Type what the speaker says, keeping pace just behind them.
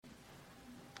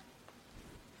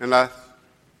en las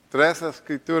tres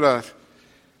escrituras,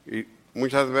 y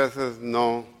muchas veces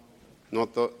no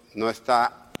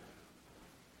está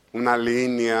una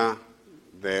línea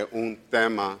de un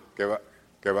tema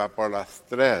que va por las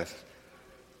tres.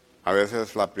 A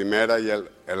veces la primera y el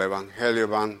Evangelio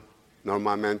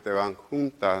normalmente van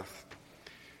juntas.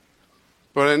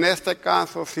 Pero en este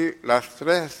caso, sí, las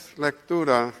tres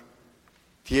lecturas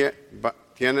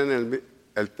tienen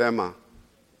el tema.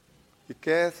 ¿Y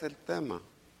qué es el tema?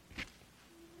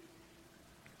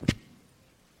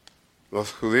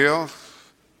 Los judíos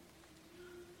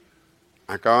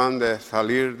acaban de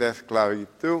salir de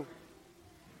esclavitud.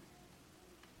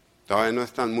 Todavía no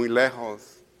están muy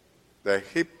lejos de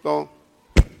Egipto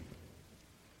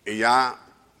y ya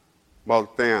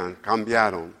voltean,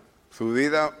 cambiaron su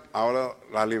vida, ahora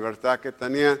la libertad que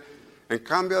tenían. En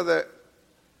cambio de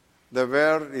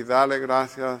ver y darle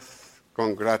gracias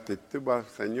con gratitud al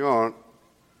Señor,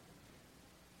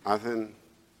 hacen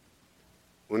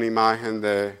una imagen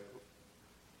de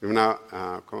una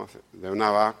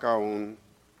vaca, un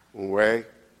buey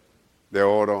de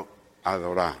oro a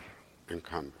adorar, en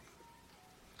cambio.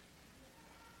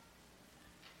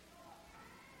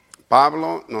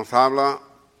 Pablo nos habla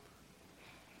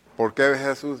por qué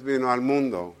Jesús vino al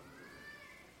mundo.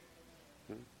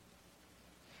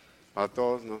 Para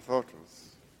todos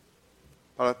nosotros.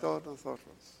 Para todos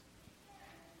nosotros.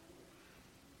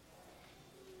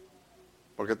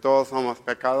 Porque todos somos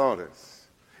pecadores.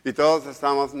 Y todos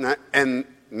estamos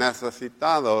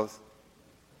necesitados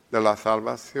de la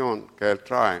salvación que Él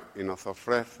trae y nos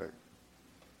ofrece.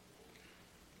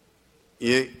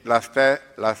 Y las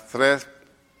tres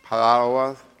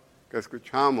parábolas que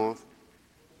escuchamos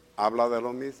habla de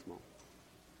lo mismo.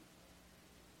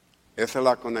 Esa es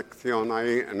la conexión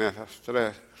ahí en esas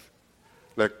tres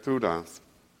lecturas.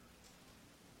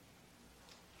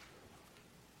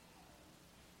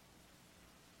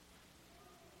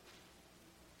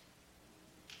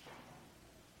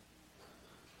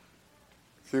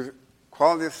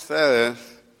 ¿Cuál de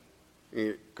ustedes,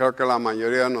 y creo que la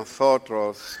mayoría de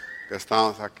nosotros que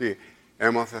estamos aquí,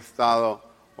 hemos estado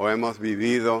o hemos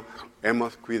vivido,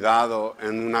 hemos cuidado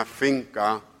en una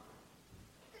finca,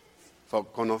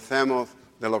 conocemos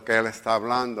de lo que él está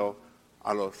hablando?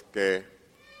 A los que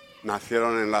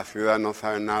nacieron en la ciudad no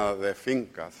saben nada de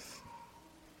fincas.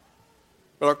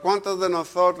 Pero ¿cuántos de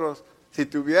nosotros, si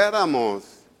tuviéramos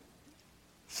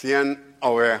 100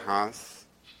 ovejas,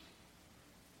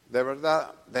 de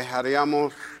verdad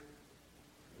dejaríamos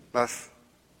las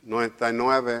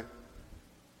 99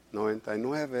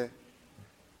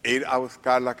 ir a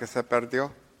buscar la que se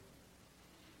perdió?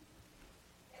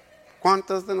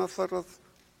 ¿Cuántos de nosotros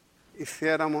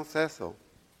hiciéramos eso?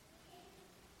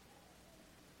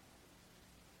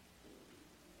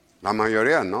 La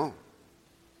mayoría no.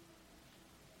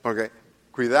 Porque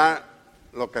cuidar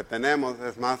lo que tenemos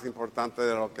es más importante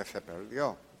de lo que se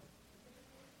perdió.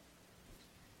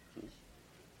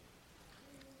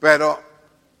 Pero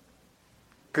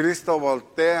Cristo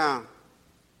voltea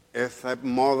ese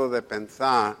modo de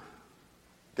pensar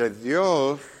que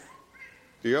Dios,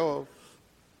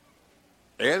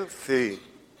 Él sí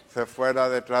se fuera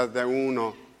detrás de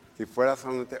uno, si fuera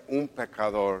solamente un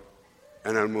pecador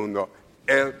en el mundo.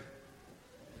 Él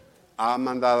ha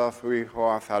mandado a su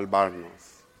Hijo a salvarnos,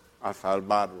 a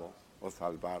salvarlo o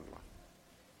salvarla.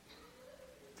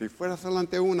 Si fuera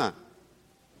solamente una,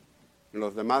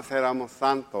 los demás éramos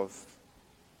santos.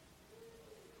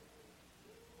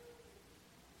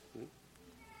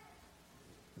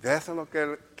 De eso es lo que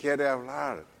Él quiere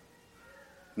hablar.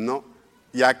 No.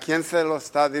 ¿Y a quién se lo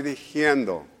está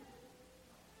dirigiendo?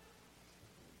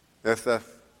 Estas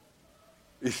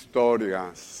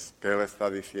historias que Él está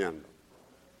diciendo.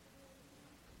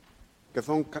 Que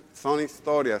son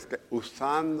historias que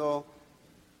usando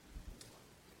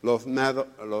los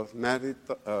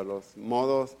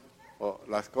modos o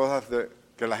las cosas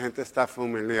que la gente está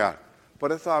familiar.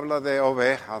 Por eso habla de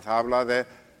ovejas, habla de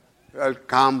el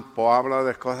campo, habla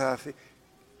de cosas así,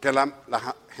 que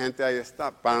la gente ahí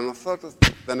está. Para nosotros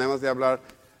tenemos de hablar,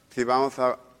 si vamos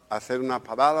a hacer una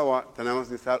parábola, tenemos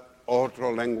de usar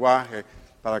otro lenguaje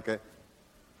para que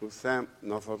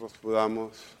nosotros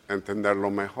podamos entenderlo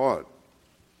mejor.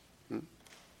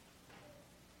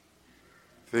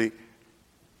 Si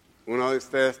uno de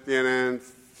ustedes tiene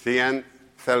 100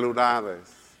 celulares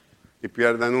y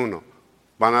pierden uno,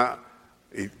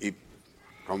 y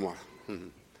como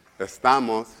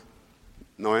estamos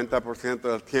 90%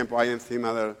 del tiempo ahí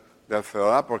encima del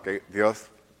celular, porque Dios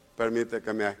permite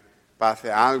que me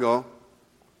pase algo,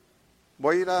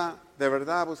 voy a ir de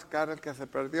verdad a buscar el que se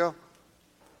perdió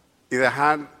y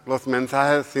dejar los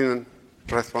mensajes sin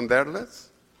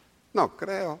responderles. No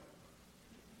creo.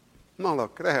 No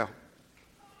lo creo.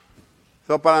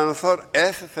 Para nosotros,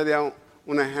 ese sería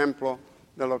un ejemplo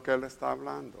de lo que Él está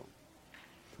hablando.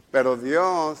 Pero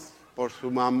Dios, por su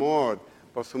amor,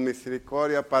 por su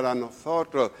misericordia para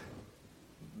nosotros,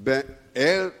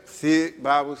 Él sí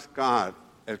va a buscar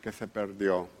el que se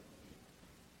perdió.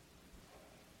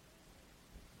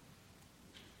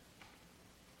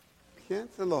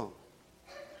 Piénselo.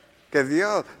 Que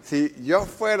Dios, si yo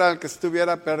fuera el que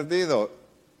estuviera perdido,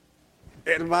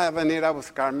 Él va a venir a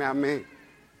buscarme a mí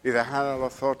y dejar a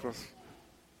los otros.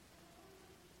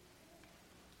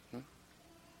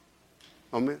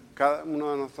 Cada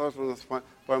uno de nosotros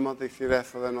podemos decir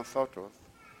eso de nosotros.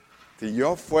 Si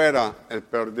yo fuera el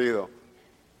perdido.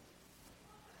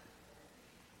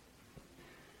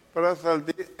 Por eso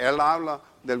él habla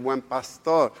del buen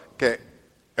pastor, que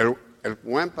el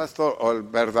buen pastor o el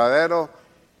verdadero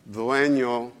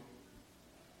dueño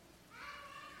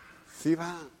sí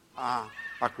va a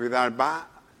cuidar, va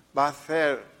a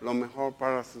hacer lo mejor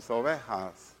para sus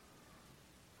ovejas.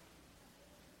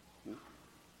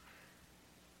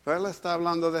 Pero él está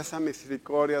hablando de esa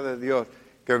misericordia de Dios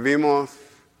que vimos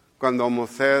cuando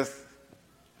Moisés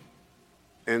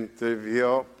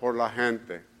intervino por la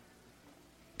gente.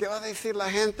 ¿Qué va a decir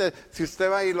la gente si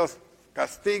usted va y los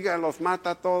castiga, los mata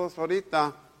a todos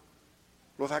ahorita?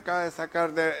 Los acaba de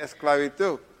sacar de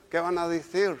esclavitud. ¿Qué van a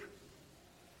decir?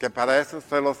 Que para eso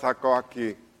se los sacó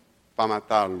aquí, para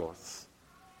matarlos.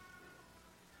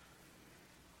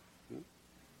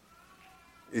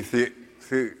 Y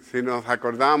si nos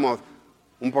acordamos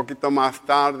un poquito más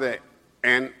tarde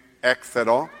en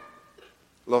Éxodo,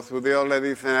 los judíos le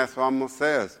dicen eso a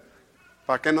Moisés.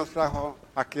 ¿Para qué nos trajo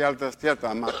aquí al desierto?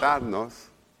 A matarnos,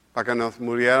 para que nos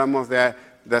muriéramos de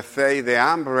sed y de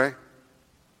hambre.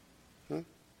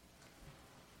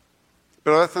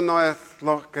 Pero eso no es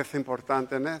lo que es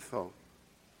importante en eso.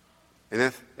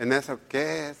 En eso,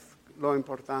 ¿qué es lo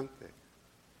importante?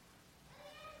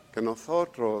 Que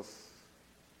nosotros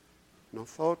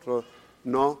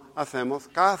no hacemos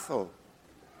caso,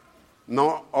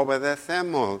 no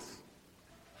obedecemos,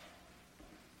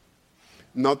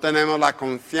 no tenemos la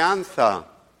confianza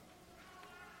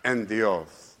en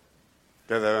Dios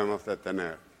que debemos de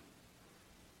tener.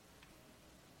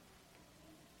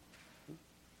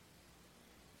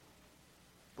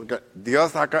 Porque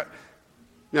Dios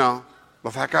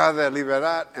los acaba de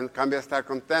liberar, en cambio estar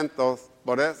contentos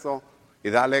por eso y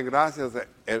darle gracias,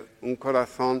 un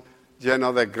corazón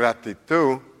lleno de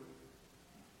gratitud,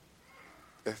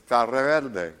 está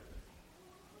rebelde.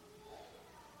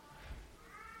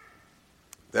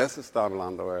 De eso está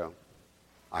hablando él.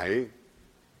 Ahí.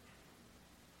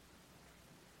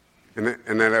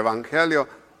 En el Evangelio,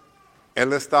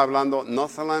 él está hablando no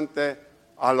solamente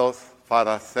a los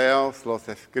fariseos, los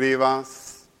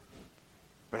escribas,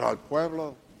 pero al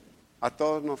pueblo, a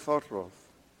todos nosotros.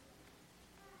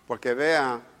 Porque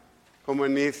vea cómo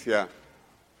inicia.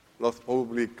 Los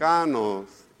publicanos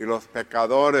y los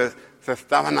pecadores se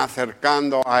estaban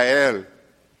acercando a él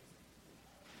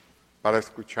para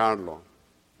escucharlo,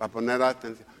 para poner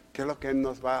atención. ¿Qué es lo que él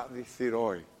nos va a decir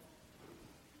hoy?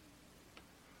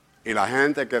 Y la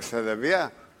gente que se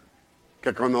debía,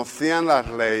 que conocían las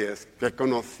leyes, que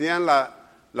conocían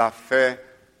la fe,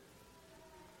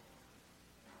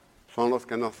 son los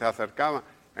que no se acercaban.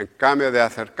 En cambio de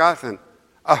acercarse,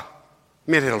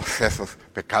 mírenlos esos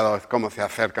pecadores, cómo se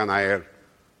acercan a él.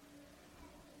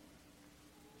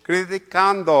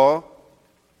 Criticando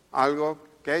algo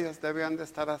que ellos debían de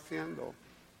estar haciendo.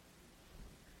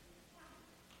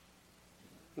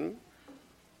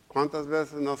 ¿Cuántas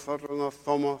veces nosotros no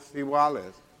somos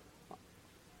iguales?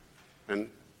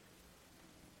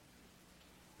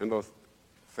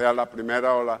 Sea la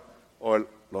primera o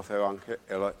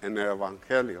en el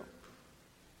Evangelio.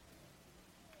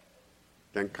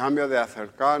 Que en cambio de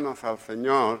acercarnos al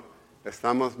Señor,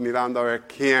 estamos mirando a ver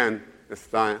quién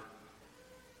está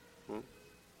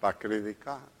para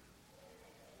criticar.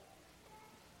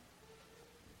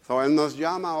 Él nos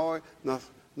llama hoy,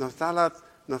 nos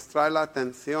trae la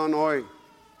atención hoy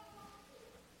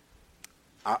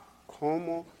a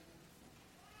cómo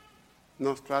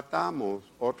nos tratamos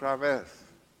otra vez.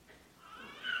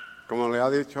 Como le ha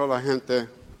dicho la gente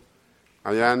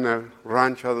allá en el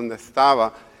rancho donde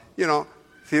estaba,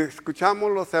 si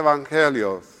escuchamos los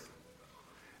evangelios,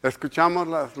 escuchamos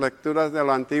las lecturas del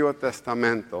Antiguo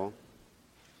Testamento,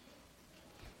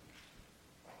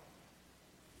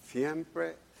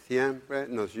 siempre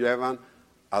nos llevan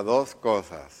a dos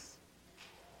cosas.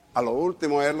 A lo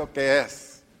último es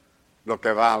lo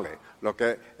que vale, lo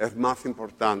que es más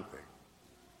importante.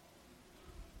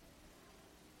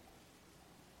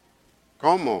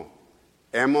 ¿Cómo?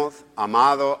 hemos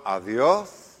amado a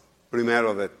Dios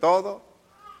primero de todo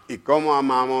y cómo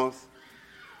amamos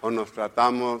o nos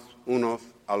tratamos unos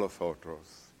a los otros.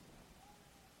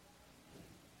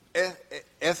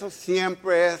 Eso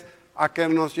siempre es a que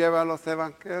nos lleva a los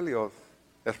evangelios,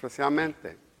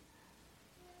 especialmente.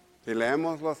 Si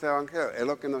leemos los evangelios, es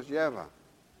lo que nos lleva.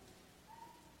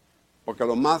 Porque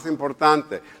lo más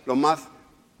importante, lo más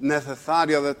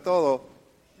necesario de todo,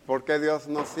 ¿por qué Dios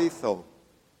nos hizo?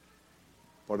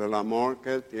 Por el amor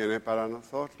que Él tiene para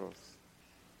nosotros.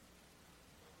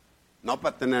 No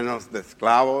para tenernos de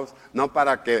esclavos, no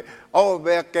para que,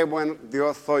 vea qué buen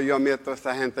Dios soy yo, mira toda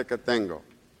esta gente que tengo.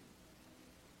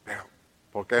 Pero,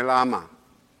 porque Él ama.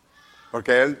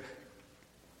 Porque Él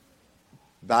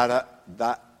da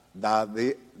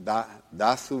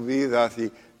su vida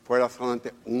si fuera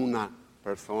solamente una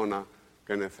persona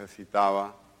que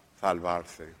necesitaba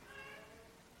salvarse.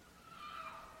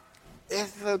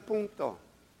 Ese es el punto.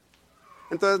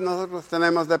 Entonces nosotros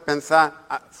tenemos de pensar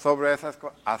sobre esas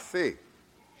cosas así.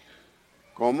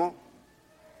 ¿Cómo?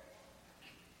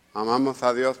 Amamos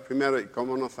a Dios primero y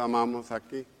cómo nos amamos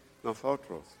aquí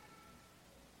nosotros.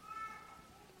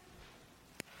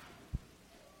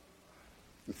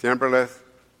 Y siempre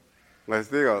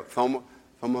les digo, somos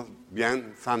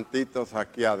bien santitos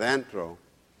aquí adentro.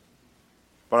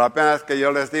 Pero apenas que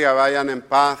yo les diga, vayan en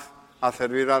paz a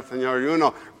servir al Señor y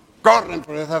uno, corren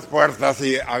por esas fuerzas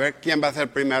y a ver quién va a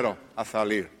ser primero a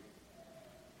salir.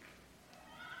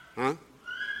 ¿Ah?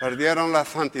 Perdieron la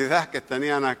santidad que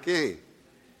tenían aquí.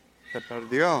 Se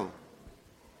perdió.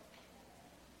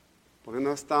 Porque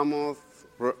no estamos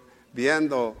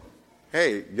viendo,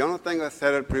 hey, yo no tengo que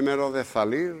ser el primero de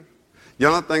salir.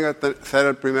 Yo no tengo que ser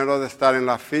el primero de estar en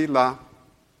la fila.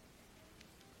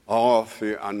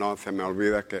 Sí, no, se me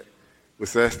olvida que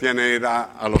ustedes tienen que ir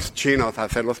a los chinos a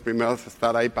ser los primeros a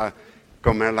estar ahí para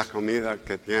comer la comida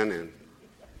que tienen.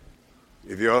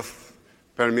 Y Dios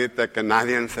permite que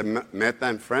nadie se meta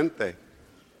enfrente.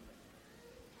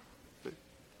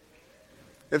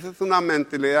 Esa es una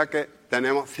mentalidad que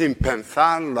tenemos sin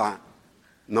pensarla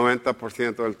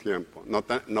 90% del tiempo.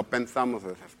 No pensamos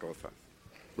esas cosas.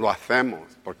 Lo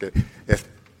hacemos porque es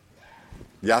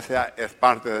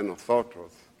parte de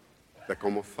nosotros, de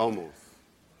cómo somos.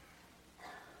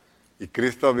 Y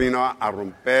Cristo vino a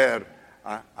romper,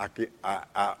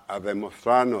 a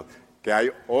demostrarnos que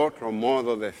hay otro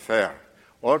modo de ser,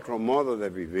 otro modo de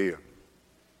vivir.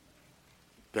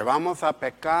 Que vamos a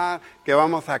pecar, que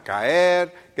vamos a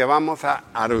caer, que vamos a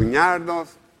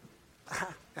arruinarnos.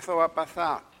 Eso va a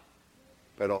pasar.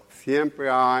 Pero siempre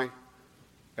hay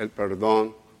el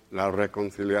perdón, la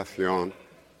reconciliación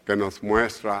que nos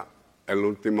muestra el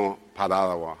último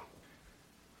parábola.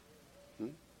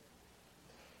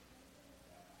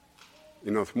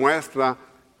 Y nos muestra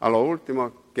a lo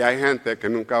último que hay gente que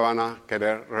nunca van a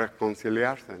querer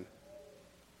reconciliarse.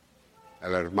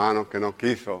 El hermano que no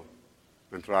quiso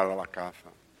entrar a la casa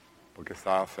porque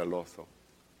estaba celoso.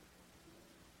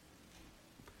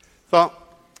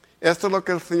 Esto es lo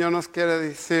que el Señor nos quiere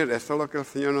decir, esto es lo que el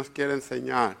Señor nos quiere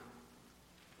enseñar.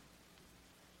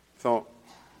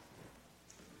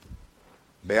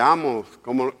 Veamos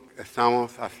cómo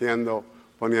estamos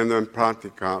poniendo en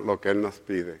práctica lo que Él nos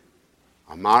pide.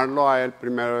 Amarlo a Él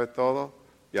primero de todo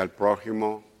y al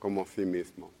prójimo como sí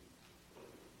mismo.